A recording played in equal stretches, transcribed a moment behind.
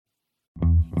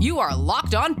You are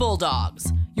Locked On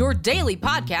Bulldogs, your daily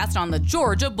podcast on the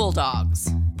Georgia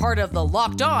Bulldogs. Part of the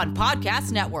Locked On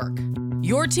Podcast Network.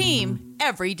 Your team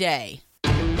every day.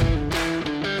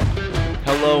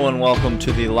 Hello and welcome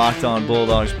to the Locked On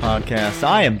Bulldogs podcast.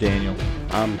 I am Daniel.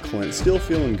 I'm Clint. Still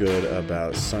feeling good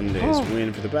about Sunday's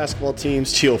win for the basketball team.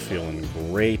 Still feeling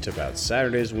great about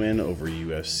Saturday's win over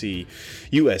USC.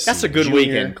 That's a good Junior.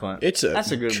 weekend, Clint.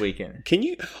 That's a good weekend. Can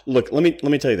you look? Let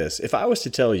me tell you this. If I was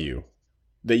to tell you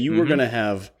that you were going to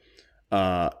have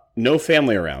no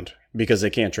family around because they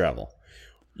can't travel,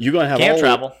 you're going to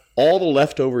have all the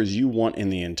leftovers you want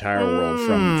in the entire world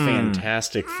from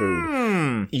fantastic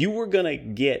food. You were going to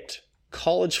get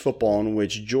college football in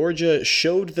which Georgia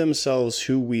showed themselves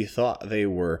who we thought they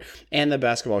were, and the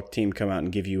basketball team come out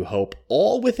and give you hope,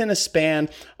 all within a span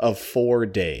of 4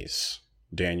 days.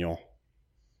 Daniel,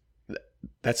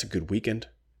 that's a good weekend.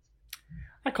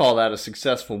 I call that a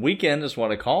successful weekend is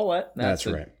what I call it. That's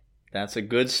right. That's a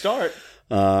good start.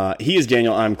 He is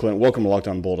Daniel. I'm Clint. Welcome to Locked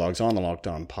On Bulldogs on the Locked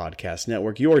On Podcast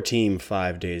Network, your team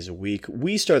 5 days a week.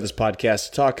 We start this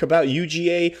podcast to talk about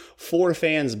UGA for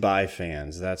fans by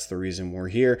fans. That's the reason we're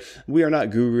here. We are not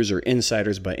gurus or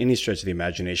insiders by any stretch of the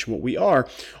imagination. What we are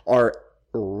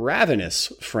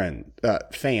ravenous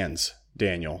fans,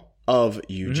 Daniel, of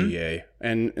UGA.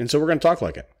 And so we're going to talk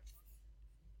like it.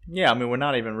 Yeah, I mean, we're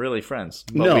not even really friends,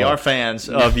 but No. we are fans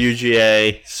of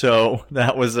UGA, so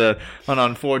that was an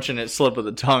unfortunate slip of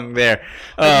the tongue there.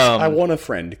 I want a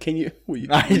friend. Will you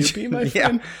be my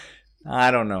friend?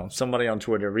 I don't know. Somebody on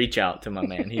Twitter, reach out to my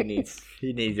man. He needs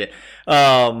it.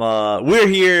 We're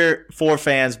here for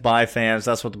fans, by fans.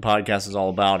 That's what the podcast is all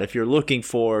about. If you're looking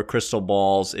for crystal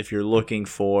balls, if you're looking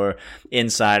for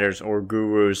insiders or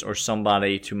gurus or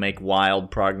somebody to make wild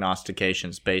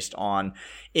prognostications based on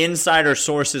insider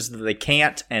sources that they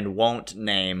can't and won't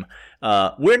name,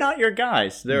 we're not your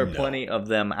guys. There are plenty of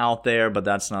them out there, but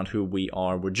that's not who we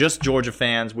are. We're just Georgia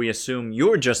fans. We assume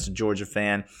you're just a Georgia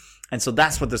fan. And so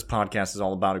that's what this podcast is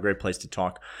all about, a great place to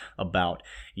talk about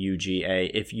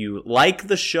UGA. If you like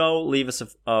the show, leave us a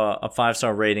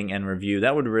 5-star rating and review.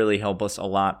 That would really help us a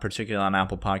lot, particularly on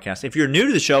Apple Podcasts. If you're new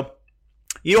to the show,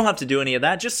 you don't have to do any of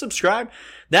that. Just subscribe.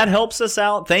 That helps us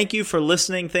out. Thank you for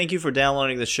listening. Thank you for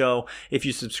downloading the show. If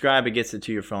you subscribe, it gets it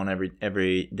to your phone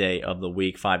every day of the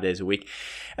week, 5 days a week.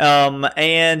 And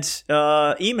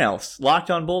emails,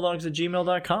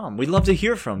 lockedonbulldogs@gmail.com. We'd love to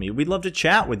hear from you. We'd love to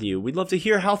chat with you. We'd love to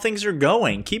hear how things are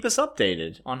going. Keep us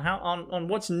updated on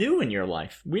what's new in your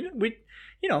life.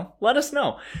 Let us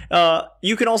know.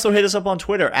 You can also hit us up on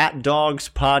Twitter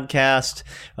 @DogsPodcast.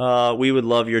 We would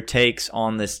love your takes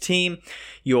on this team,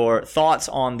 your thoughts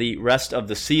on the rest of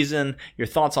the season, your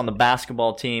thoughts on the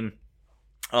basketball team,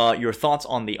 your thoughts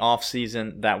on the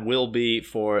offseason that will be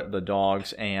for the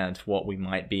Dogs, and what we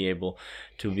might be able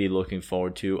to be looking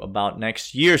forward to about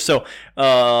next year. So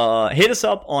hit us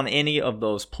up on any of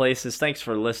those places. Thanks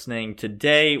for listening.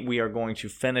 Today we are going to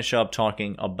finish up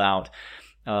talking about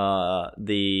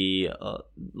the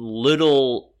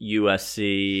little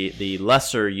USC, the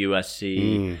lesser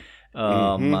USC,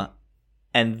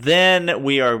 and then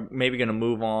we are maybe going to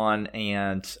move on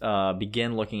and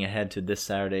begin looking ahead to this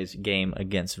Saturday's game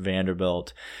against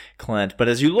Vanderbilt, Clint. But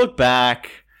as you look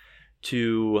back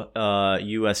to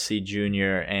USC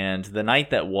Junior and the night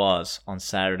that was on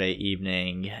Saturday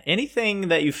evening, anything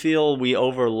that you feel we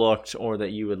overlooked or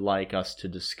that you would like us to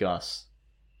discuss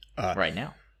right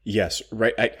now? Yes,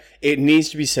 right. It needs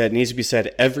to be said. It needs to be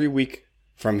said every week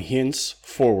from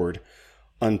henceforward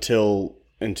until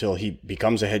he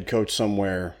becomes a head coach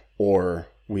somewhere, or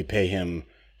we pay him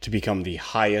to become the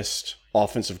highest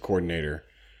offensive coordinator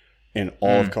in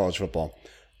all of college football.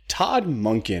 Todd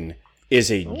Monken is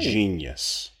a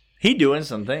genius. He doing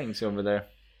some things over there.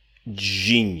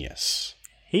 Genius.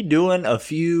 He doing a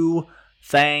few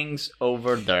things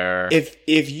over there. If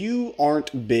you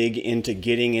aren't big into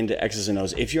getting into X's and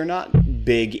O's, if you're not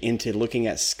big into looking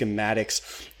at schematics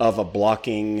of a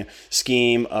blocking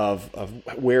scheme of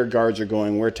where guards are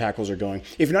going, where tackles are going,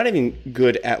 if you're not even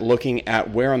good at looking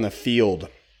at where on the field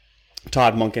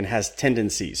Todd Monken has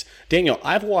tendencies. Daniel,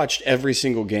 I've watched every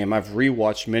single game. I've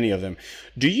rewatched many of them.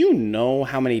 Do you know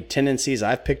how many tendencies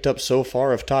I've picked up so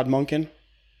far of Todd Monken?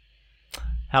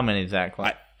 How many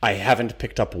exactly? I haven't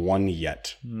picked up one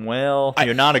yet. Well,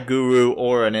 you're not a guru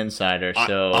or an insider,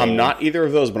 so... I'm not either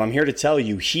of those, but I'm here to tell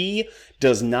you, he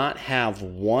does not have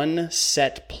one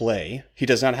set play. He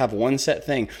does not have one set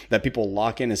thing that people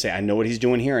lock in and say, I know what he's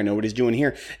doing here, I know what he's doing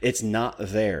here. It's not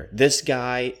there. This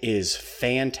guy is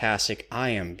fantastic. I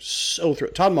am so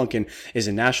thrilled. Todd Monken is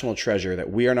a national treasure that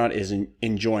we are not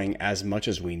enjoying as much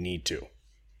as we need to.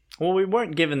 Well, we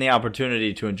weren't given the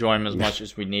opportunity to enjoy him as much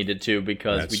as we needed to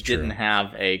because we didn't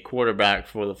have a quarterback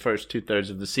for the first 2/3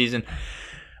 of the season.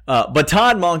 But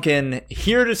Todd Monken,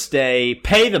 here to stay.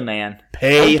 Pay the man.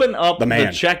 Open up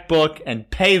the checkbook and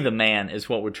pay the man is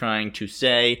what we're trying to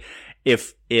say.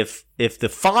 If the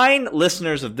fine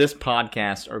listeners of this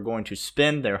podcast are going to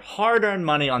spend their hard-earned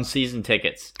money on season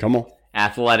tickets, come on,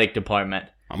 athletic department,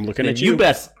 I'm looking at you.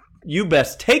 You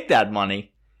best take that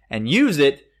money and use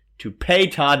it to pay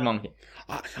Todd Monken.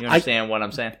 You understand what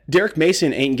I'm saying? Derek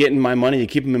Mason ain't getting my money to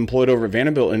keep him employed over at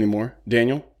Vanderbilt anymore,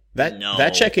 Daniel.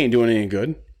 That check ain't doing any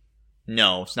good.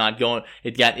 No, it's not going.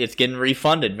 It's getting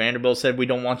refunded. Vanderbilt said we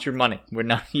don't want your money. We're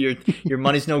not your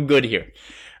money's no good here.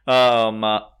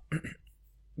 Todd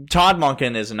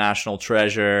Monken is a national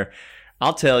treasure.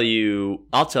 I'll tell you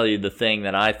the thing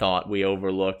that I thought we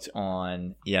overlooked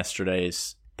on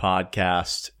yesterday's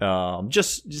podcast.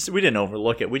 Just we didn't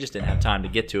overlook it. We just didn't have time to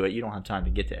get to it. You don't have time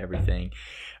to get to everything.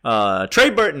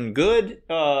 Trey Burton, good.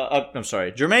 I'm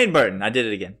sorry, Jermaine Burton. I did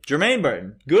it again. Jermaine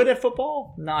Burton, good at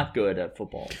football, not good at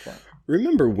football.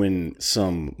 Remember when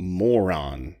some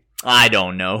moron, I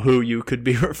don't know who you could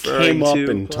be referring to, came up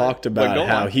and talked about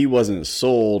how he wasn't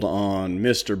sold on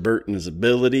Mr. Burton's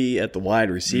ability at the wide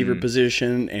receiver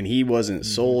position, and he wasn't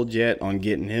sold yet on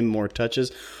getting him more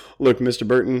touches. Look, Mr.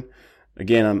 Burton,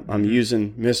 again, I'm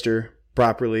using Mr.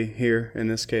 properly here in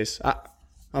this case.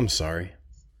 I'm sorry.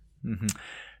 Mm-hmm.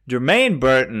 Jermaine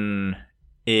Burton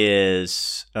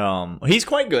is he's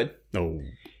quite good. Oh.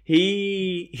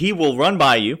 He will run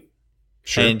by you.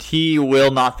 Sure. And he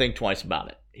will not think twice about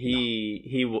it.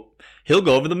 He'll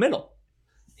go over the middle.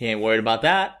 He ain't worried about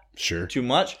that. Sure. Too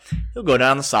much. He'll go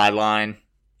down the sideline.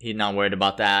 He's not worried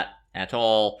about that at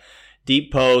all.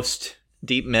 Deep post,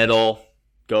 deep middle,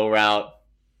 go route,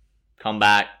 come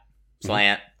back,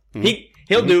 slant. Mm-hmm.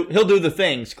 He'll do the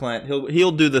things, Clint.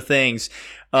 He'll do the things.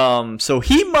 So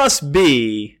he must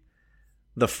be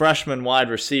the freshman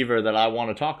wide receiver that I want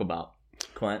to talk about,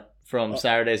 Clint, from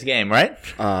Saturday's game, right?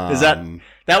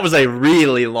 That was a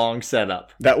really long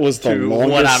setup. That was the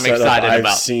longest setup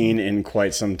I've seen in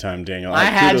quite some time, Daniel. I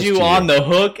had you on the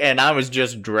hook, and I was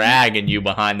just dragging you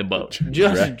behind the boat.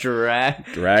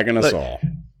 Dragging us all.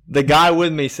 The guy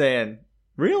with me saying,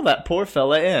 "Reel that poor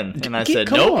fella in," and I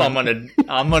said, "Nope, I'm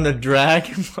gonna drag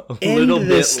him a little bit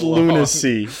this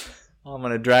lunacy. I'm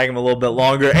gonna drag him a little bit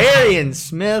longer." Arian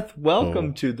Smith,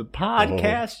 welcome to the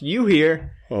podcast. You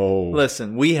here? Oh,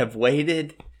 listen, we have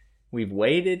waited. We've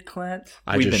waited, Clint.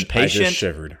 We've been patient. I just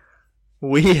shivered.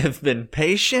 We have been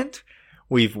patient.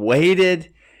 We've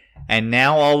waited, and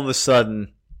now all of a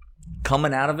sudden,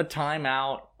 coming out of a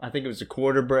timeout, I think it was a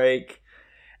quarter break.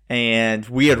 And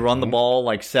we had run the ball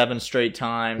like 7 straight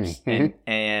times.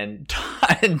 And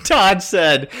Todd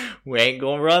said, "We ain't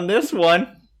going to run this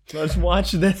one. Let's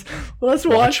watch this. Let's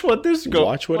watch what this goes.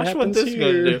 Watch what happens this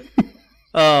here."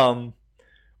 Gonna do."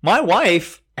 My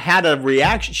wife had a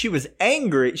reaction. She was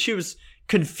angry. She was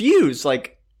confused.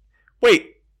 Like,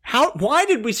 wait, why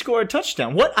did we score a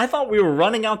touchdown? What? I thought we were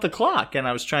running out the clock. And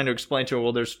I was trying to explain to her,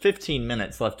 well, there's 15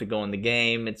 minutes left to go in the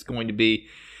game. It's going to be...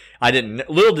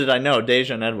 Little did I know,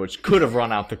 Dejan Edwards could have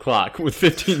run out the clock with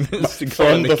 15 minutes to go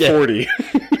in the game. 40.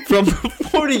 From the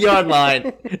 40-yard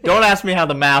line. Don't ask me how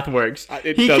the math works.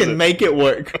 He can make it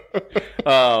work.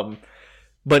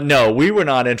 But no, we were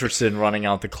not interested in running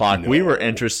out the clock. No. We were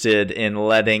interested in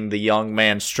letting the young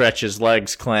man stretch his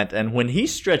legs, Clint. And when he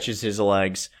stretches his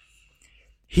legs,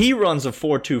 he runs a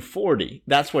 4.240.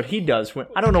 That's what he does.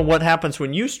 I don't know what happens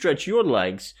when you stretch your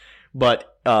legs,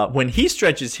 but when he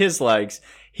stretches his legs,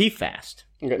 he fast.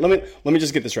 Okay, let me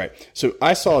just get this right. So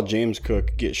I saw James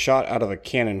Cook get shot out of a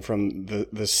cannon from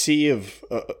the sea of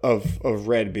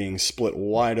red being split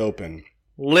wide open.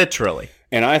 Literally.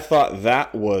 And I thought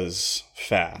that was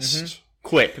fast. Mm-hmm.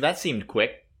 Quick. That seemed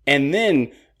quick. And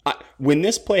then when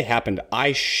this play happened,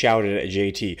 I shouted at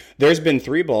JT. There's been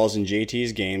 3 balls in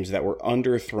JT's games that were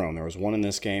underthrown. There was one in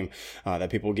this game that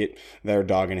people they're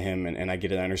dogging him, and I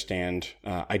get it, I understand.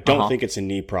 I don't think it's a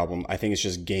knee problem. I think it's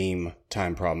just game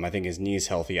time problem. I think his knee's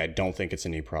healthy. I don't think it's a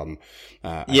knee problem.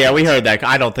 We heard that.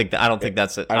 I don't think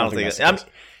that's it. I don't think that's it.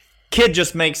 Kid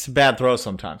just makes bad throws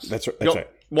sometimes. That's right.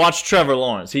 Watch Trevor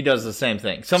Lawrence. He does the same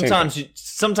thing.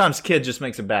 Sometimes kid just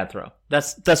makes a bad throw.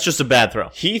 That's just a bad throw.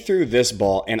 He threw this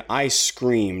ball, and I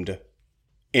screamed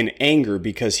in anger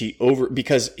because he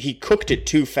cooked it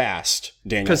too fast,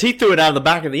 Daniel. Because he threw it out of the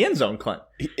back of the end zone, Clint.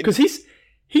 Because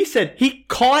he said he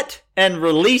caught and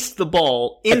released the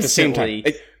ball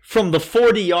instantly from the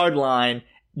 40-yard line,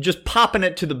 just popping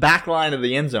it to the back line of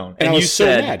the end zone. And I was so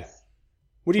mad.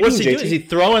 What are you doing, JT? Is he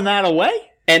throwing that away?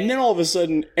 And then all of a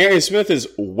sudden, Arian Smith is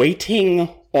waiting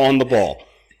on the ball.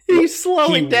 He's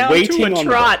slowing down to a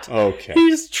trot. Okay.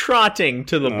 He's trotting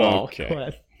to the ball.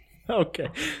 Okay.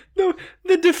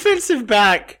 The defensive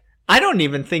back, I don't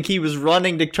even think he was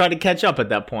running to try to catch up at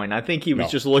that point. I think he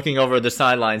was just looking over the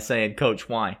sideline saying, Coach,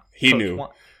 why? He knew.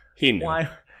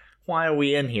 Why are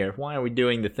we in here? Why are we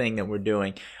doing the thing that we're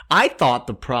doing? I thought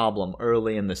the problem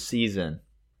early in the season,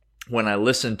 when I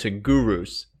listened to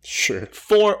gurus,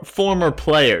 former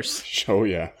players,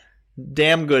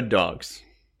 damn good dogs,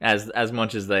 as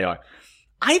much as they are,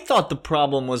 I thought the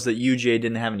problem was that UGA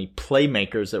didn't have any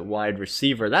playmakers at wide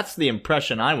receiver. That's the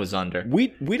impression I was under.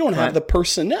 We don't have the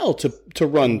personnel to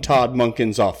run Todd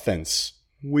Monken's offense.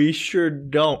 We sure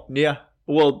don't. Yeah.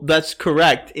 Well, that's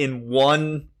correct in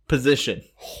one position.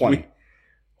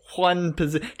 One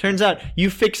position. Turns out you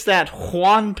fix that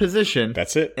Juan position.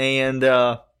 That's it. And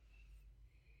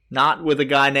not with a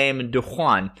guy named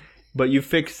DeJuan, but you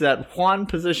fix that Juan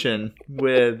position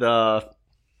with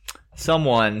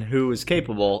someone who is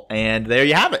capable, and there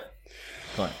you have it.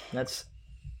 That's.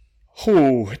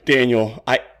 Daniel,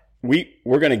 we're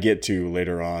going to get to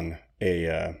later on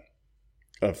a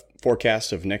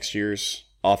forecast of next year's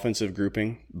offensive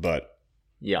grouping, but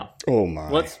yeah. Oh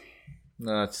my.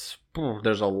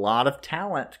 There's a lot of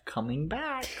talent coming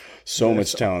back. So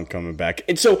much talent coming back.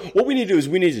 And so what we need to do is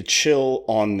we need to chill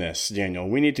on this, Daniel.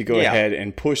 We need to go ahead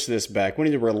and push this back. We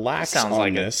need to relax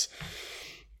on this.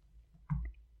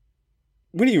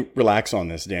 We need to relax on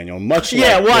this, Daniel. I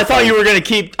thought you were going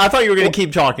to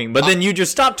keep talking, but then you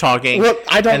just stopped talking. Look,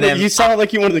 I don't know. You sounded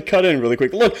like you wanted to cut in really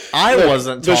quick. Look,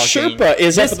 wasn't talking. The Sherpa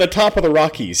is up at the top of the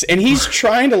Rockies, and he's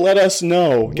trying to let us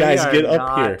know, guys, get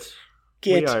up here.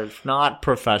 We are not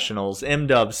professionals.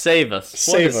 M-Dub, save us.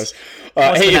 Save us.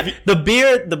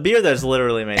 The beer that's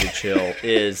literally made to chill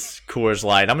is Coors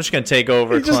Light. I'm just going to take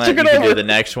over, Clint. You can do the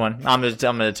next one. I'm going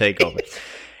to take over.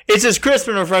 It's as crisp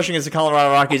and refreshing as the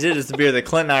Colorado Rockies. It is the beer that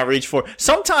Clint and I reach for.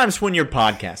 Sometimes when you're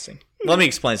podcasting, let me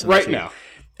explain something right now.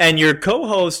 And your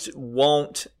co-host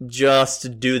won't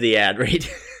just do the ad read.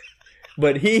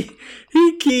 But he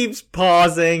keeps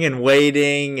pausing and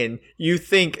waiting, and you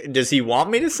think, does he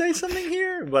want me to say something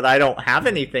here? But I don't have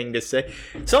anything to say.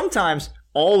 Sometimes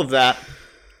all of that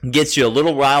gets you a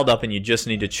little riled up, and you just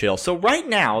need to chill. So right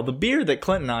now, the beer that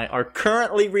Clint and I are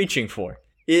currently reaching for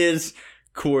is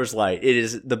Coors Light. It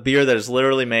is the beer that is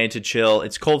literally made to chill.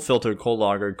 It's cold filtered, cold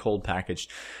lagered, cold packaged.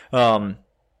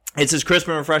 It's as crisp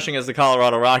and refreshing as the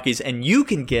Colorado Rockies, and you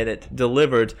can get it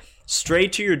delivered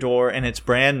straight to your door in its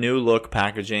brand new look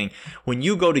packaging when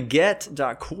you go to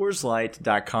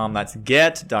get.coorslight.com. That's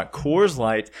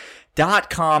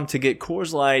get.coorslight.com to get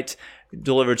Coors Light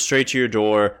delivered straight to your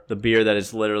door, the beer that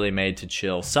is literally made to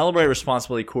chill. Celebrate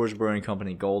responsibly. Coors Brewing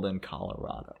Company, Golden,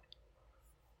 Colorado.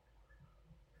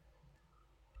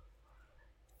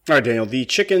 All right, Daniel, the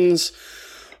chickens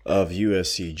of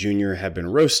USC Junior have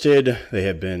been roasted. They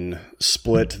have been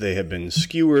split. They have been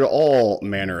skewered, all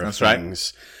manner of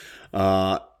things. Right.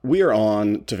 We are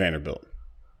on to Vanderbilt.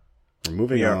 We're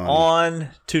moving on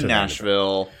to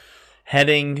Nashville,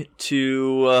 heading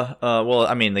to,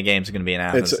 the game's going to be in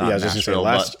Athens, not Nashville.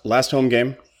 Last home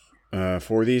game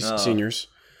for these seniors.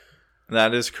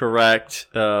 That is correct.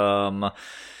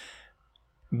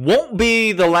 Won't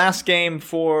be the last game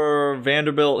for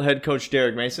Vanderbilt head coach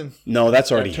Derek Mason. No,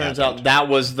 that's already happened. Turns out that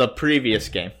was the previous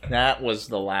game. That was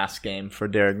the last game for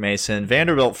Derek Mason.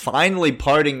 Vanderbilt finally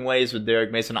parting ways with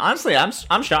Derek Mason. Honestly, I'm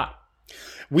shocked.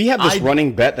 We have this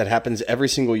running bet that happens every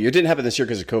single year. It didn't happen this year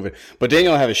because of COVID. But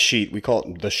Daniel have a sheet. We call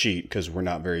it the sheet because we're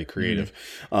not very creative.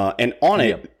 And on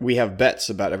it, we have bets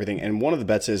about everything. And one of the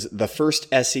bets is the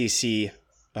first SEC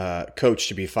coach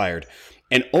to be fired.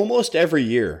 And almost every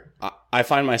year, I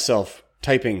find myself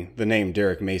typing the name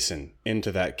Derek Mason into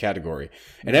that category.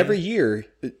 And every year,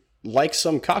 like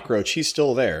some cockroach, he's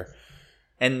still there.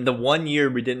 And the 1 year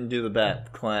we didn't do the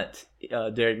bet, Clint,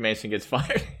 Derek Mason gets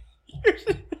fired.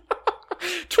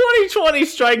 2020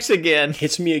 strikes again.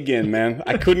 Hits me again, man.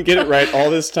 I couldn't get it right all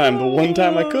this time. The one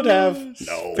time I could have.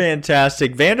 No.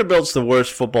 Fantastic. Vanderbilt's the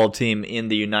worst football team in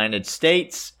the United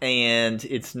States, and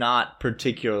it's not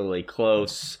particularly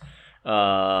close.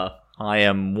 I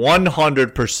am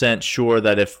 100% sure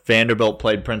that if Vanderbilt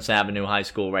played Prince Avenue High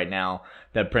School right now,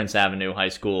 that Prince Avenue High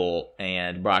School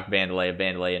and Brock Vandelay of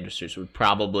Vandelay Industries would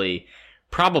probably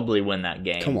win that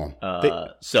game. Come on.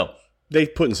 They're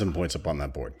putting some points up on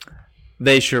that board.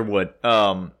 They sure would.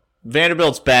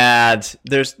 Vanderbilt's bad.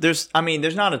 There's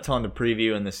not a ton to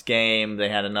preview in this game. They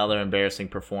had another embarrassing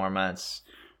performance.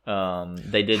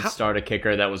 They did start a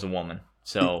kicker that was a woman.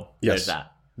 So there's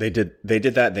that. They did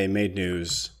that. They made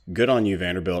news. Good on you,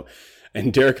 Vanderbilt.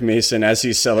 And Derek Mason, as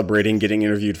he's celebrating, getting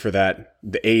interviewed for that,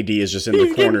 the AD is just in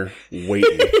the corner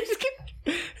waiting.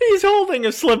 He's holding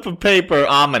a slip of paper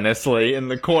ominously in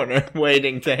the corner,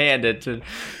 waiting to hand it to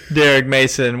Derek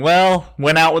Mason. Well,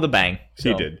 went out with a bang. So,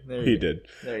 he did.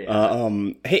 There you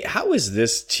go. Hey, how is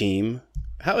this team?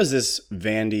 How is this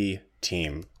Vandy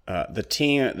team? The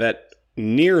team that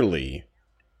nearly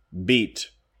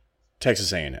beat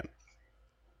Texas A&M.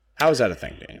 How is that a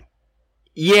thing, Daniel?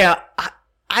 Yeah,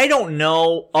 I don't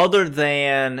know, other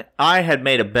than I had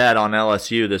made a bet on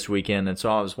LSU this weekend, and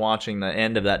so I was watching the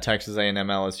end of that Texas A&M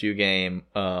LSU game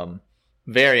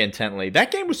very intently.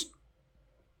 That game was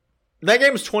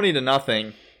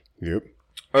 20-0. Yep.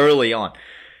 Early on.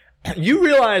 You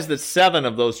realize that 7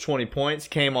 of those 20 points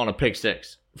came on a pick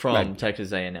six from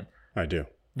Texas A&M. I do.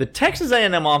 The Texas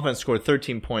A&M offense scored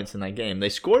 13 points in that game. They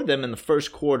scored them in the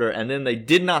first quarter, and then they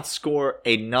did not score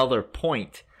another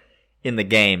point in the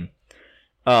game.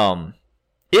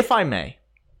 If I may.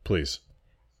 Please.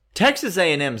 Texas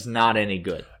A&M's not any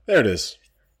good. There it is.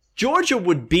 Georgia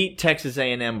would beat Texas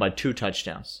A&M by 2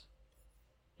 touchdowns.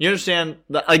 You understand?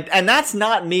 And that's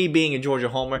not me being a Georgia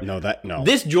homer. No.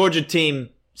 This Georgia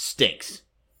team stinks.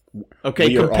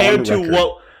 Okay,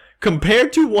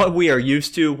 compared to what we are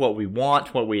used to, what we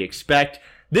want, what we expect,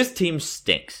 this team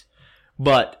stinks.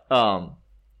 But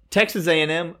Texas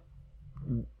A&M,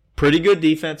 pretty good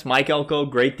defense. Mike Elko,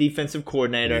 great defensive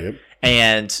coordinator. Yep.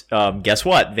 And guess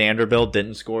what? Vanderbilt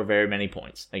didn't score very many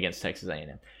points against Texas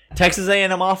A&M. Texas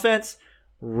A&M offense,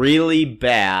 really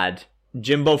bad.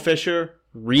 Jimbo Fisher,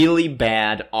 really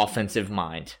bad offensive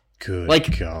mind.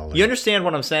 Good golly. You understand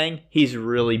what I'm saying? He's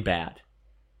really bad.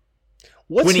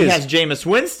 He has Jameis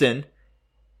Winston,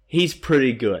 he's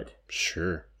pretty good.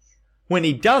 Sure. When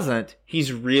he doesn't,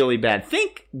 he's really bad.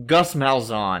 Think Gus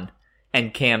Malzahn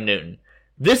and Cam Newton.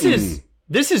 This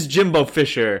is Jimbo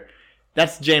Fisher.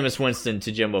 That's Jameis Winston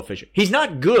to Jimbo Fisher. He's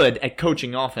not good at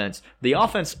coaching offense. The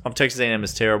offense of Texas A&M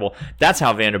is terrible. That's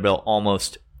how Vanderbilt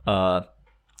almost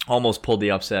pulled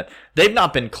the upset. They've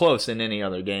not been close in any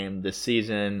other game this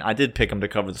season. I did pick them to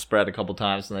cover the spread a couple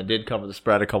times, and I did cover the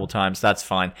spread a couple times. That's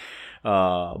fine.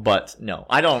 But no,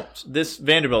 I don't. This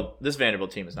Vanderbilt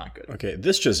team is not good. Okay,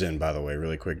 this just in, by the way,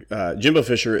 really quick. Jimbo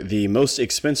Fisher, the most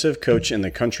expensive coach in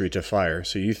the country to fire.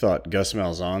 So you thought Gus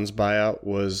Malzahn's buyout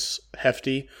was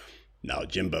hefty? No,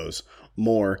 Jimbo's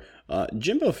more.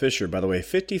 Jimbo Fisher, by the way,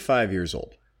 55 years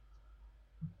old.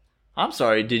 I'm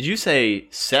sorry, did you say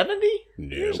 70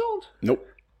 years old?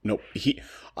 Nope. He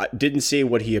didn't say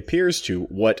what he appears to.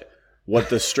 What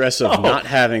the stress of not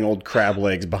having old crab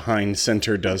legs behind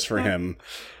center does for him.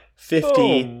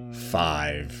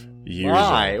 55 years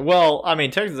old. Well, I mean,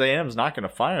 Texas A&M's not going to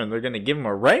fire him. They're going to give him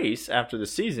a raise after the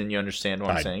season. You understand what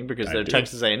I'm saying? Because they're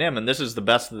Texas A&M, and this is the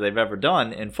best that they've ever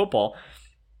done in football.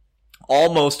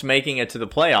 Almost making it to the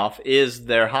playoff is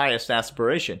their highest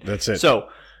aspiration. That's it. So,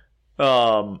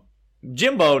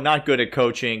 Jimbo, not good at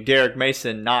coaching. Derek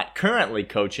Mason, not currently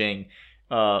coaching.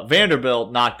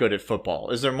 Vanderbilt, not good at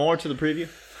football. Is there more to the preview?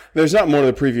 There's not more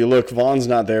to the preview. Look, Vaughn's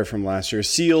not there from last year.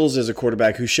 Seals is a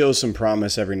quarterback who shows some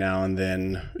promise every now and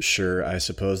then. Sure, I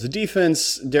suppose. The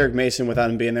defense, Derek Mason, without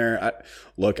him being there,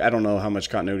 I don't know how much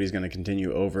continuity is going to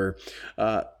continue over.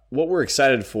 What we're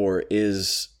excited for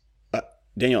is,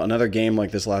 Daniel, another game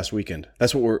like this last weekend.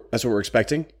 That's what we're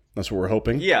expecting. That's what we're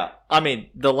hoping. Yeah. I mean,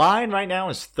 the line right now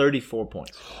is 34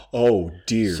 points. Oh,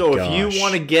 dear So gosh. if you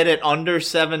want to get it under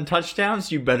 7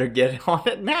 touchdowns, you better get on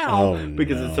it now.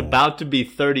 Because it's about to be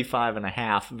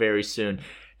 35.5 very soon.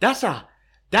 That's a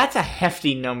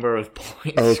hefty number of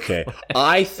points. Okay.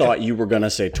 I thought you were going to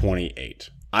say 28.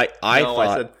 I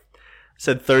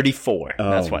said 34.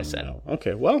 That's what I said. No.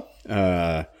 Okay, well,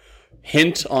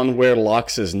 hint on where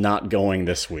Locks is not going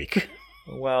this week.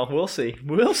 Well, we'll see.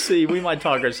 We might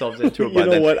talk ourselves into it. You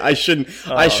know what? I shouldn't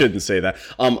say that.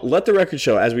 Let the record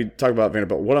show, as we talk about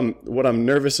Vanderbilt, what I'm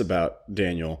nervous about,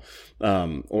 Daniel,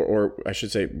 or I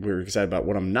should say, we're excited about.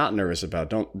 What I'm not nervous about.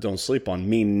 Don't sleep on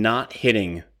me not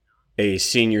hitting a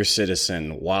senior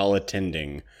citizen while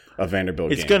attending a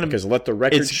Vanderbilt game. Because let the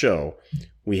record show,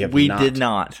 we did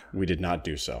not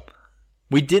do so.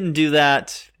 We didn't do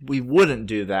that. We wouldn't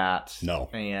do that. No.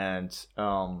 And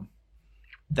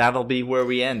that'll be where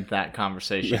we end that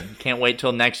conversation. Can't wait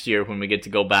till next year when we get to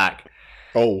go back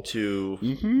to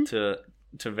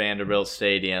Vanderbilt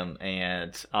Stadium.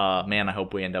 And, man, I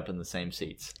hope we end up in the same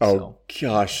seats.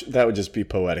 Gosh, that would just be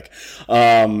poetic.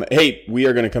 Hey, we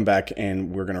are going to come back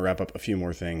and we're going to wrap up a few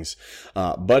more things.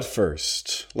 But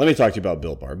first, let me talk to you about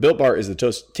Built Bar. Built Bar is the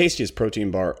tastiest protein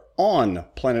bar on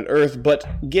planet Earth.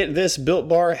 But get this, Built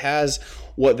Bar has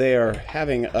what they are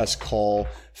having us call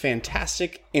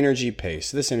Fantastic Energy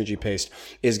Paste. This energy paste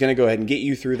is going to go ahead and get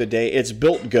you through the day. It's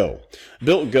Built Go.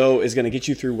 Built Go is going to get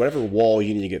you through whatever wall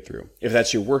you need to get through. If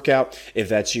that's your workout, if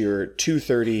that's your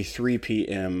 2:30, 3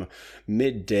 p.m.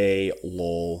 midday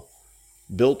lull,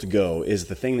 Built Go is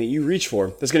the thing that you reach for.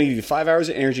 That's going to give you 5 hours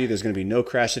of energy. There's going to be no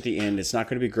crash at the end. It's not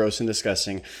going to be gross and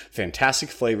disgusting. Fantastic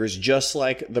flavors, just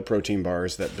like the protein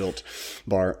bars that Built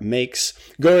Bar makes.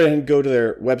 Go ahead and go to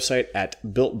their website at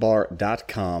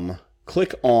builtbar.com.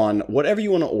 Click on whatever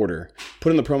you want to order.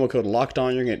 Put in the promo code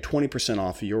LOCKEDON. You're going to get 20%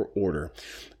 off your order.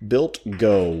 Built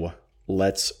Go.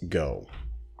 Let's go.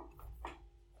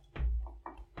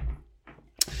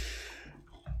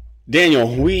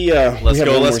 Daniel, we have one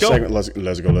more segment.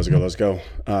 Let's go.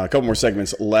 A couple more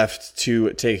segments left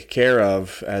to take care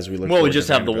of as we look. Well, we just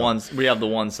have the one. We have the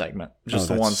one segment. Just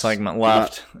the one segment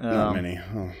left. Not many.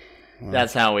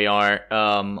 That's how we are.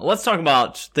 Let's talk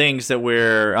about things that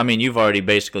you've already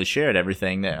basically shared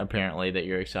everything that apparently that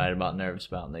you're excited about, nervous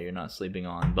about, and that you're not sleeping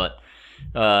on. But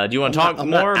do you want to talk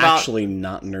more about? I'm actually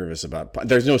not nervous about.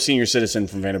 There's no senior citizen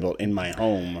from Vanderbilt in my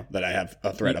home that I have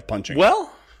a threat of punching.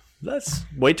 Well, let's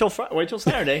wait till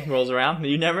Saturday rolls around.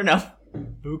 You never know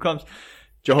who comes.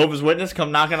 Jehovah's Witness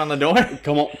come knocking on the door.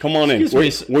 Come on in.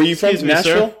 Where you from?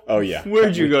 Nashville? Sir? Oh yeah.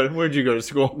 Where'd you go to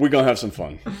school? We're gonna have some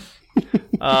fun.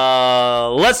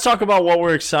 Let's talk about what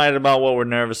we're excited about, what we're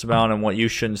nervous about, and what you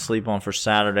shouldn't sleep on for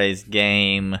Saturday's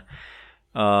game.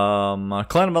 Clint, I'm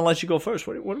going to let you go first.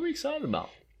 What are we excited about?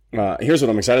 Here's what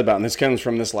I'm excited about, and this comes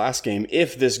from this last game.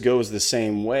 If this goes the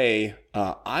same way,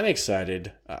 I'm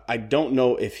excited. I don't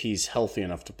know if he's healthy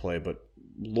enough to play, but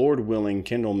Lord willing,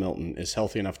 Kendall Milton is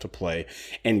healthy enough to play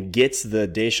and gets the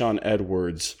Deshaun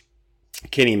Edwards,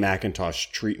 Kenny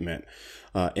McIntosh treatment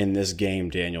in this game,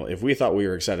 Daniel. If we thought we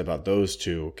were excited about those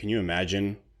two, can you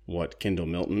imagine what Kendall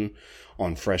Milton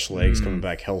on fresh legs coming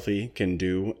back healthy can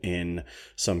do in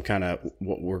some kind of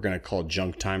what we're going to call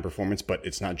junk time performance, but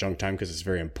it's not junk time because it's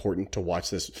very important to watch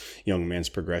this young man's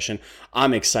progression.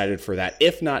 I'm excited for that.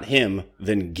 If not him,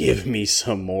 then give me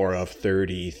some more of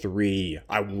 33.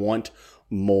 I want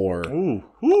more,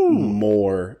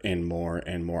 more and more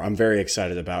and more. I'm very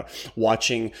excited about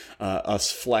watching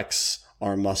us flex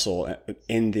our muscle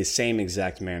in the same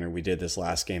exact manner we did this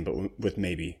last game, but with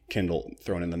maybe Kendall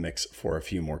thrown in the mix for a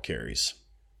few more carries.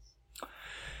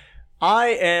 I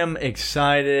am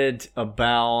excited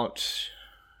about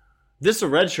this is a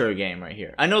redshirt game right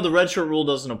here. I know the redshirt rule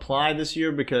doesn't apply this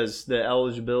year because the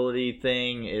eligibility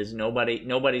thing is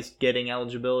nobody's getting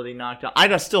eligibility knocked out.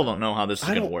 I still don't know how this is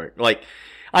going to work. Like,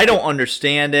 I don't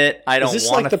understand it. I don't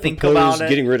want to think about it.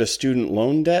 Getting rid of student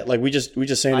loan debt? Like we just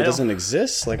saying it doesn't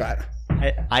exist? Like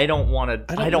I don't want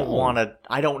to. I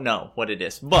don't know what it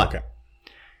is. But okay.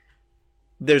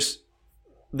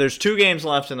 There's 2 games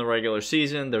left in the regular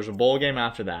season. There's a bowl game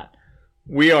after that.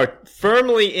 We are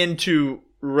firmly into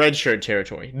redshirt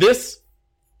territory. This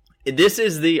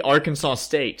is the Arkansas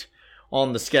State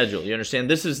on the schedule. You understand?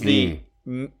 This is the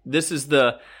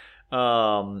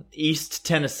East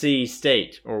Tennessee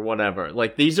State or whatever.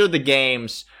 Like, these are the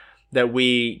games that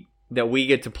we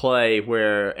get to play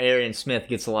where Arian Smith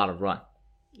gets a lot of run.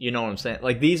 You know what I'm saying?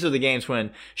 Like, these are the games when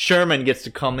Sherman gets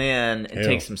to come in and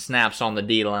take some snaps on the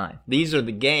D line. These are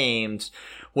the games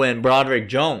when Broderick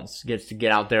Jones gets to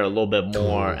get out there a little bit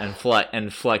more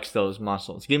and flex those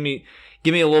muscles. Give me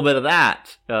a little bit of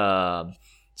that.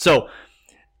 So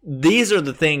these are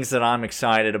the things that I'm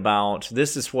excited about.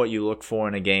 This is what you look for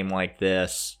in a game like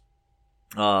this.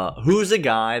 Who's a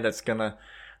guy that's gonna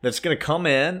come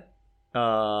in, a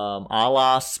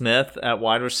la Smith at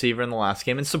wide receiver in the last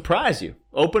game and surprise you,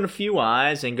 open a few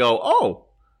eyes and go, oh,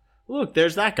 look,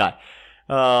 there's that guy.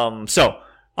 So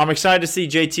I'm excited to see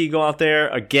JT go out there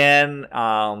again.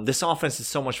 This offense is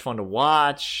so much fun to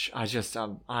watch.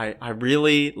 I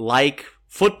really like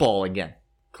football again,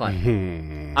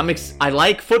 Clint. I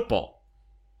like football.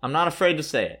 I'm not afraid to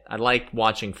say it. I like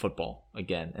watching football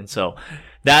again. And so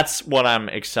that's what I'm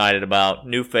excited about.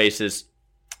 New faces,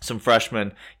 some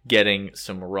freshmen getting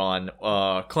some run.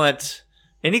 Clint,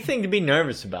 anything to be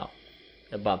nervous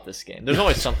about this game? There's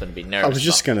always something to be nervous about. I was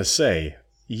just going to say,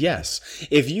 yes.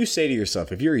 If you say to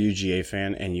yourself, if you're a UGA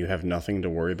fan and you have nothing to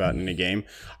worry about in a game,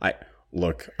 I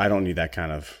don't need that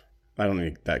kind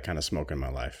of smoke in my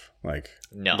life. Like,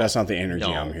 no, that's not the energy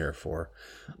I'm here for.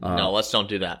 No, let's don't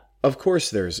do that. Of course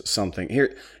there's something.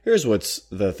 Here's what's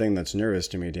the thing that's nervous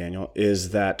to me, Daniel, is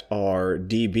that our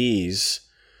DBs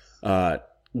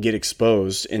get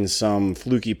exposed in some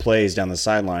fluky plays down the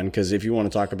sideline. Because if you want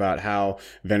to talk about how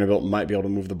Vanderbilt might be able to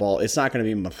move the ball, it's not going to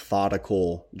be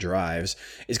methodical drives.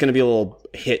 It's going to be little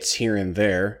hits here and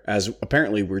there, as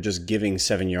apparently we're just giving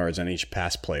 7 yards on each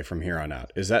pass play from here on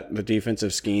out. Is that the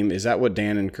defensive scheme? Is that what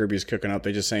Dan and Kirby's cooking up?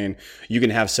 They're just saying you can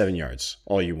have 7 yards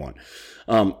all you want.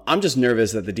 I'm just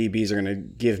nervous that the DBs are going to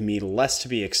give me less to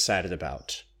be excited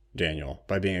about, Daniel,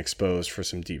 by being exposed for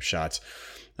some deep shots.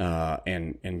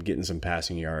 And getting some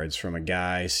passing yards from a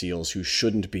guy, Seals, who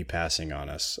shouldn't be passing on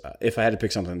us. If I had to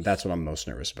pick something, that's what I'm most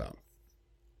nervous about.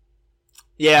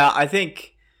 Yeah, I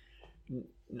think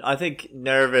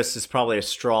nervous is probably a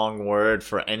strong word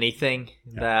for anything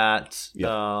that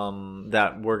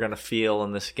we're gonna feel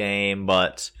in this game.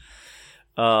 But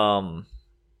I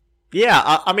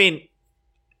mean,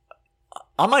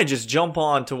 I might just jump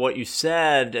on to what you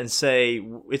said and say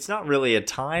it's not really a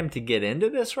time to get into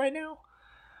this right now.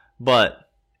 But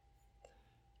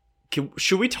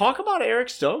should we talk about Eric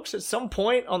Stokes at some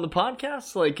point on the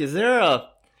podcast? Like, is there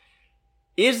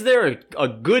a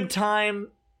good time?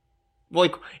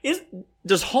 Like,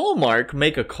 does Hallmark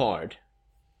make a card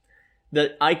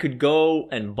that I could go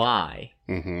and buy?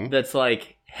 Mm-hmm. That's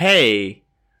like, hey,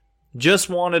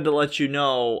 just wanted to let you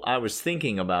know I was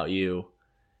thinking about you,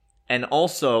 and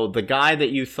also the guy that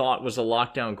you thought was a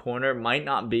lockdown corner might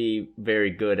not be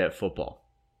very good at football.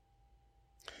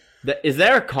 Is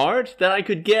there a card that I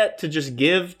could get to just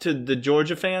give to the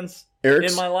Georgia fans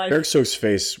in my life? Eric Stokes'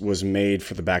 face was made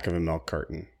for the back of a milk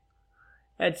carton.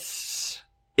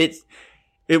 It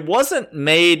wasn't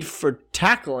made for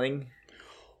tackling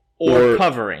or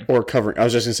covering. Or covering. I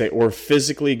was just going to say, or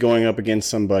physically going up against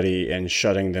somebody and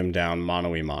shutting them down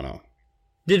mano-a-mano.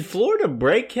 Did Florida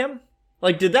break him?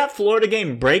 Like, did that Florida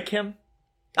game break him?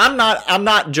 I'm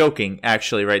not joking,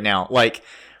 actually, right now. Like,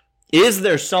 is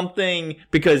there something,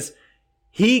 because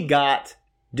he got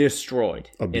destroyed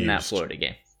in that Florida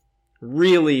game.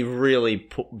 Really, really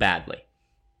badly.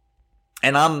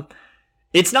 And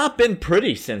it's not been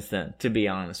pretty since then, to be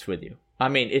honest with you. I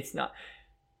mean, it's not.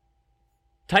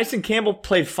 Tyson Campbell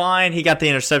played fine. He got the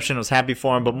interception. I was happy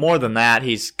for him. But more than that,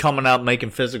 he's coming up, making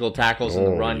physical tackles in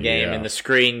the run game, in the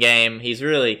screen game. He's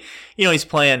really, he's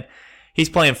playing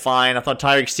fine. I thought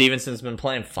Tyreek Stevenson's been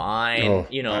playing fine.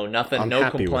 Nothing, no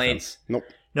complaints. Nope.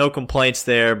 No complaints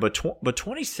there. But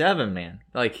 27, man.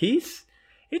 Like,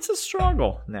 it's a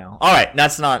struggle now. All right,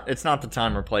 it's not the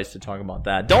time or place to talk about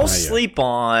that. Don't sleep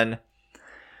on,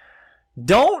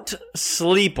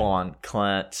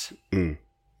 Clint.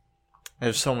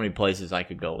 There's so many places I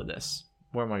could go with this.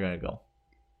 Where am I going to go?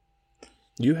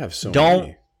 You have so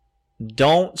many.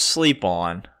 Don't sleep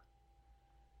on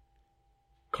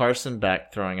Carson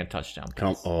Beck throwing a touchdown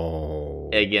pass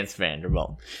against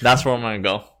Vanderbilt. That's where I'm going to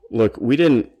go. Look, we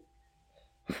didn't.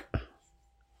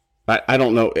 I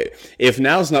don't know if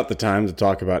now's not the time to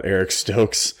talk about Eric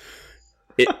Stokes.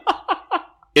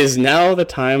 Is now the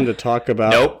time to talk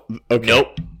about?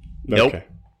 Nope. Okay.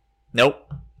 Nope.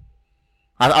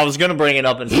 I was going to bring it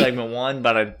up in segment 1,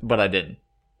 but I didn't.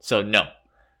 So no.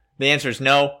 The answer is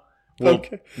no.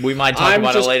 We might talk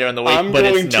about it later in the week. I'm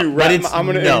going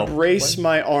to embrace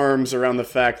my arms around the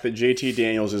fact that JT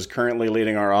Daniels is currently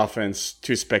leading our offense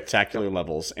to spectacular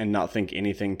levels and not think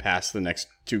anything past the next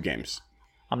 2 games.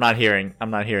 I'm not hearing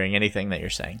anything that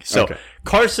you're saying. So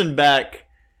Carson Beck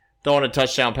throwing a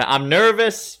touchdown pass. I'm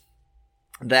nervous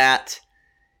that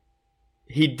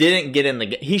he didn't get in the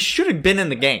game. He should have been in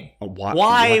the game.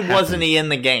 Why wasn't he in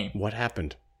the game? What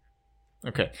happened?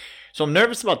 Okay. So I'm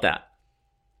nervous about that.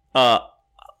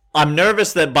 I'm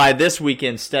nervous that by this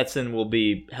weekend Stetson will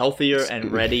be healthier and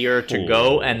readier to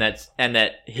go, and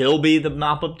that he'll be the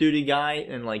mop-up duty guy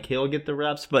and like he'll get the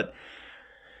reps. But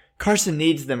Carson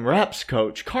needs them reps,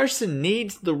 Coach. Carson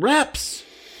needs the reps.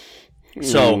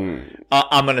 So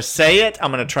I'm going to say it.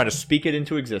 I'm going to try to speak it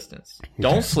into existence.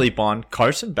 Don't sleep on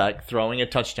Carson Beck throwing a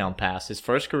touchdown pass, his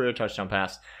first career touchdown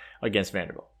pass against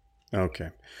Vanderbilt. Okay.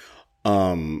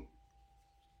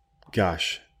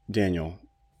 Gosh, Daniel,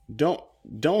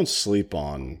 don't sleep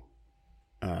on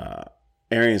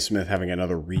Arian Smith having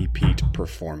another repeat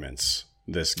performance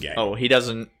this game. Oh, he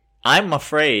doesn't. I'm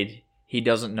afraid he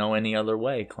doesn't know any other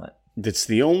way, Clint. That's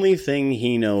the only thing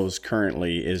he knows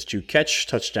currently is to catch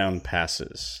touchdown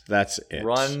passes. That's it.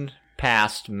 Run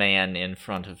past man in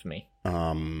front of me.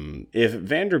 If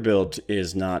Vanderbilt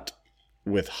is not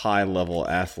with high-level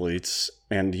athletes,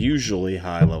 and usually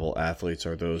high-level athletes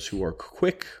are those who are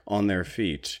quick on their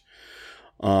feet,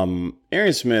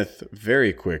 Arian Smith,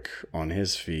 very quick on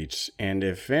his feet, and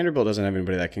if Vanderbilt doesn't have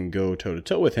anybody that can go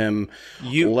toe-to-toe with him,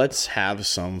 let's have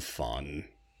some fun.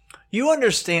 You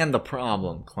understand the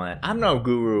problem, Clint. I'm no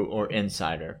guru or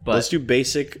insider, but let's do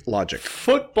basic logic.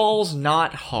 Football's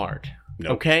not hard.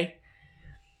 Nope. Okay?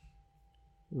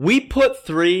 We put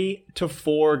 3 to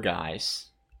 4 guys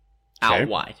out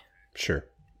wide. Sure.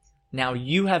 Now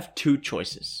you have 2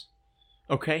 choices.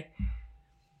 Okay?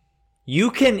 You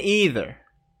can either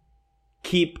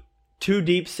keep 2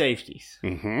 deep safeties.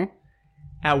 Mm-hmm.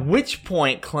 At which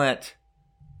point, Clint,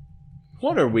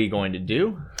 what are we going to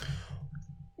do?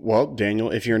 Well,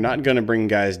 Daniel, if you're not going to bring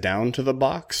guys down to the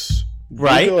box,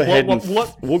 right?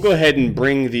 We'll go ahead and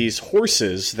bring these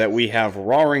horses that we have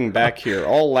roaring back here,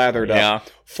 all lathered up,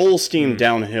 full steam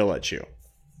downhill at you.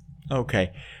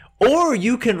 Okay. Or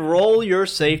you can roll your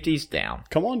safeties down.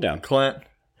 Come on down. Clint.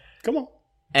 Come on.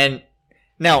 And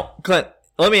now, Clint,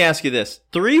 let me ask you this.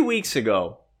 3 weeks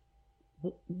ago,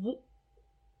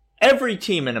 every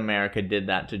team in America did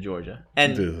that to Georgia.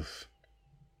 And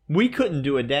we couldn't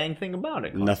do a dang thing about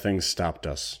it, Clint. Nothing stopped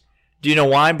us. Do you know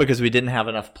why? Because we didn't have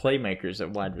enough playmakers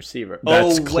at wide receiver.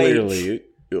 That's clearly...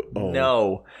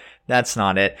 No, that's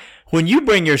not it. When you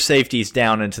bring your safeties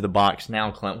down into the box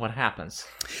now, Clint, what happens?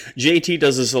 JT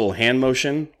does this little hand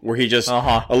motion where he just,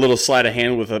 a little sleight of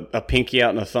hand with a pinky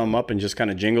out and a thumb up and just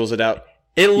kind of jingles it out.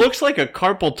 It looks like a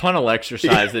carpal tunnel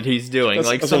exercise that he's doing,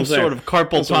 like some sort of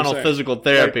carpal tunnel physical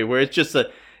therapy, where it's just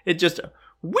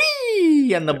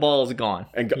whee, and the ball's gone.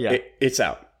 And it's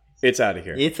out. It's out of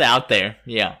here. It's out there,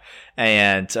 yeah.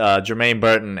 And Jermaine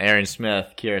Burton, Aaron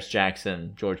Smith, Kyrus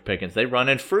Jackson, George Pickens, they run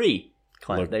it free.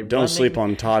 Clint, look, don't sleep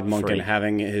on Todd Monken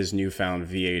having his newfound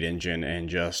V8 engine and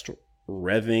just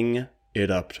revving it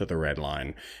up to the red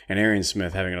line. And Aaron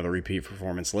Smith having another repeat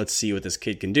performance. Let's see what this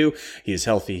kid can do. He is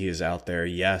healthy. He is out there.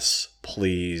 Yes,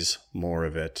 please, more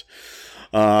of it.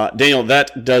 Daniel,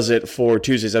 that does it for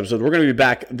Tuesday's episode. We're going to be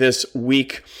back this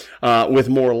week with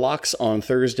more locks on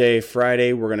Thursday.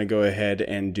 Friday, we're going to go ahead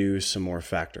and do some more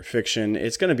Fact or Fiction.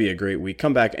 It's going to be a great week.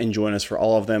 Come back and join us for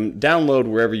all of them. Download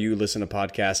wherever you listen to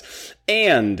podcasts.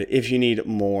 And if you need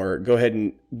more, go ahead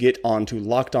and get on to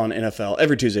Locked On NFL.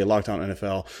 Every Tuesday, Locked On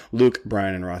NFL. Luke,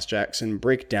 Brian, and Ross Jackson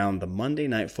break down the Monday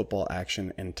Night Football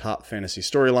action and top fantasy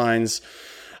storylines.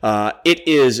 It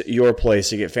is your place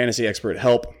to get fantasy expert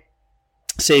help.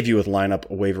 Save you with lineup,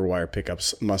 waiver wire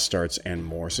pickups, must starts, and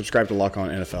more. Subscribe to Locked On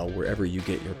NFL wherever you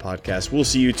get your podcast. We'll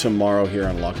see you tomorrow here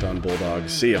on Locked On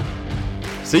Bulldogs. See ya.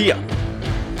 See ya.